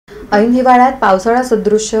ऐन हिवाळ्यात पावसाळा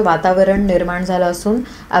सदृश्य वातावरण निर्माण झालं असून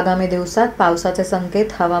आगामी दिवसात पावसाचे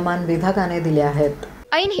संकेत हवामान विभागाने दिले आहेत।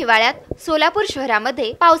 ऐन हिवाळ्यात सोलापूर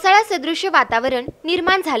शहरामध्ये पावसाळा सदृश्य वातावरण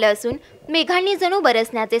निर्माण झालं असून मेघांनी जणू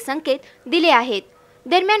बरसण्याचे संकेत दिले आहेत।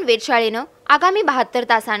 दरम्यान वेधशाळेनं आगामी 72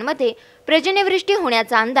 तासांमध्ये पर्जन्यवृष्टी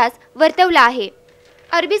होण्याचा अंदाज वर्तवला आहे।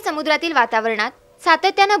 अरबी समुद्रातील वातावरणात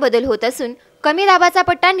सातत्याने बदल होत असून कमी दाबाचा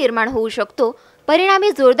पट्टा निर्माण होऊ शकतो, परिणामी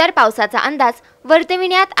जोरदार पावसाचा अंदाज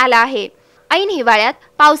वर्तविण्यात आला आहे। ऐन हिवाळ्यात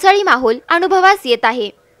पावसाळी माहोल अनुभवास येत आहे।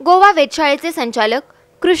 गोवा वेधशाळेचे संचालक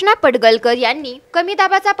कृष्णा पडगलकर यांनी कमी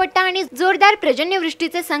दाबाचा पट्टा आणि जोरदार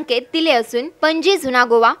पर्जन्यवृष्टीचे संकेत दिले असून पणजी, जुना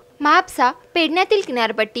गोवा, महापसा, पेडण्यातील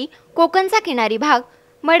किनारपट्टी, कोकणचा किनारी भाग,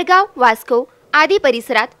 मडगाव, वास्को आदी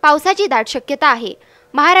परिसरात पावसाची दाट शक्यता आहे।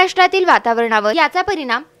 महाराष्ट्रातील वातावरणावर याचा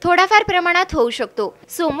परिणाम थोडाफार प्रमाणात होऊ शकतो।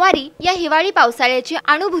 सोमवारी या हिवाळी पावसाळ्याची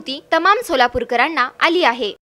अनुभूती तमाम सोलापूरकरांना आली आहे।